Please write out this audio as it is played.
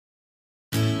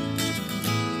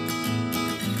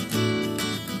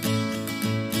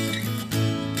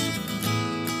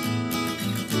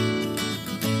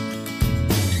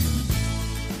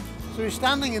We're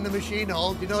standing in the machine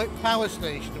hall, Dinorwig Power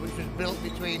Station, which was built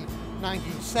between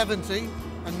 1970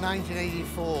 and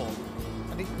 1984.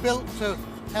 And it's built to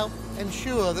help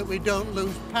ensure that we don't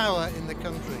lose power in the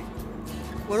country.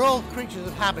 We're all creatures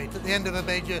of habit. At the end of a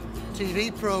major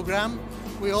TV programme,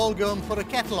 we all go and put a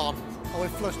kettle on, or we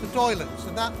flush the toilets,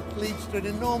 and that leads to an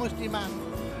enormous demand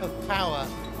of power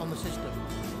on the system.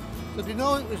 So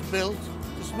Dinorwig was built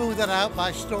to smooth that out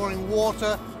by storing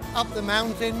water up the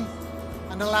mountain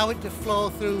and allow it to flow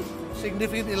through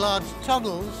significantly large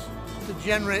tunnels to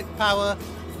generate power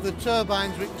for the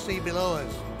turbines we can see below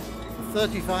us. A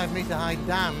 35-metre high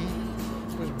dam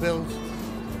was built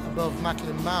above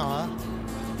Machlinmauer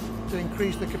to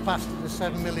increase the capacity to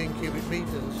 7 million cubic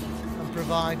metres and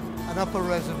provide an upper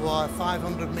reservoir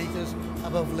 500 metres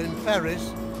above Lyn Peris,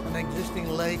 an existing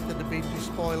lake that had been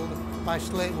despoiled by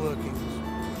slate workings.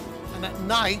 And at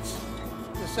night,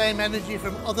 the same energy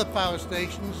from other power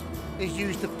stations is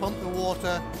used to pump the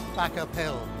water back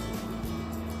uphill.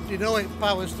 Dinorwig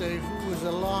Power Station was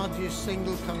the largest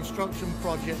single construction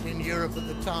project in Europe at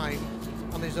the time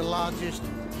and is the largest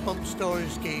pump storage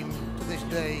scheme to this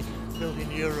day built in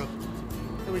Europe.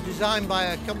 It was designed by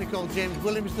a company called James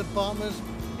Williamson Partners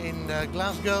in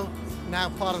Glasgow, now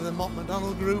part of the Mott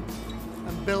MacDonald Group,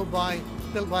 and built by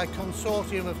a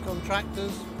consortium of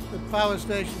contractors. The power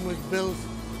station was built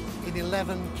in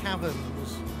 11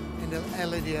 caverns in the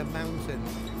Elidir mountain.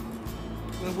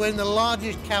 We're in the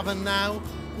largest cavern now,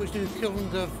 which is the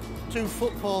equivalent of 2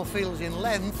 football fields in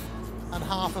length and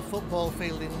half a football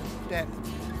field in depth.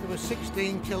 There were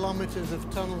 16 kilometres of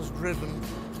tunnels driven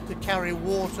to carry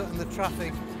water and the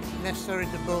traffic necessary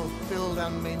to both build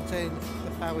and maintain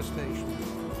the power station.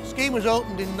 The scheme was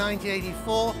opened in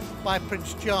 1984 by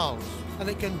Prince Charles, and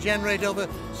it can generate over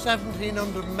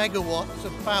 1,700 megawatts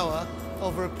of power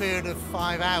over a period of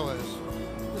 5 hours.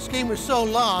 The scheme was so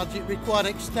large it required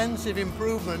extensive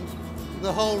improvement to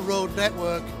the whole road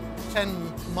network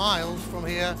 10 miles from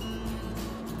here.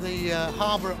 The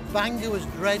harbour at Bangor was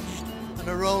dredged and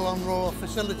a roll-on-roll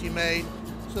facility made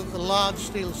so that the large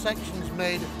steel sections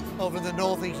made over the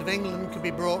northeast of England could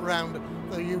be brought round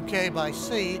the UK by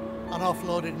sea and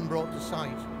offloaded and brought to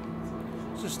site.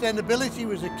 Sustainability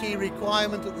was a key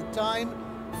requirement at the time.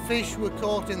 Fish were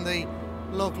caught in the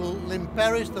local Lyn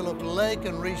Peris, the local lake,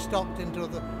 and restocked into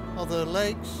other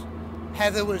lakes.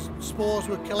 Spores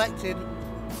were collected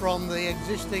from the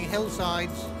existing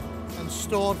hillsides and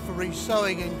stored for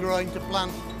resowing and growing to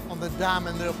plant on the dam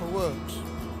and the upper works.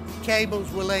 Cables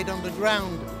were laid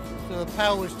underground, so the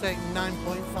power was taken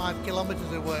 9.5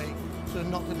 kilometres away, so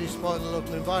not to despoil the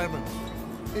local environment.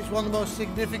 It's one of the most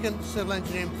significant civil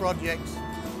engineering projects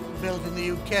built in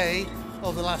the UK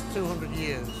over the last 200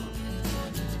 years.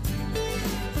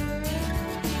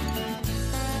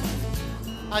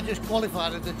 I just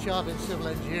qualified as a chartered civil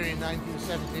engineer in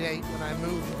 1978 when I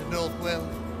moved into North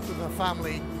Wales with my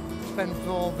family. Spent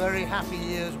 4 very happy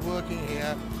years working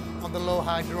here on the low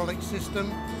hydraulic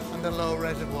system and the low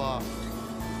reservoir.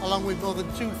 Along with more than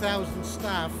 2,000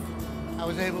 staff, I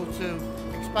was able to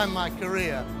expand my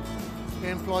career. We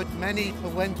employed many who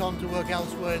went on to work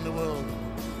elsewhere in the world.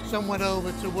 Some went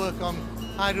over to work on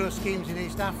hydro schemes in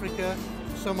East Africa,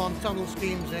 some on tunnel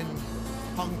schemes in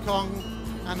Hong Kong,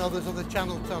 and others on the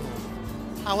Channel Tunnel.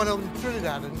 I went over to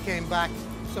Trinidad and came back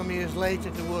some years later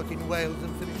to work in Wales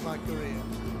and finish my career.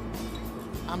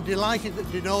 I'm delighted that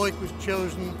Dinorwig was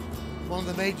chosen one of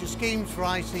the major schemes for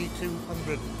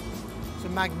IC200. It's a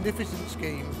magnificent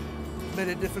scheme. It's made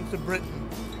a difference to Britain.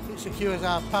 It secures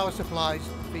our power supplies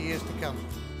for years to come.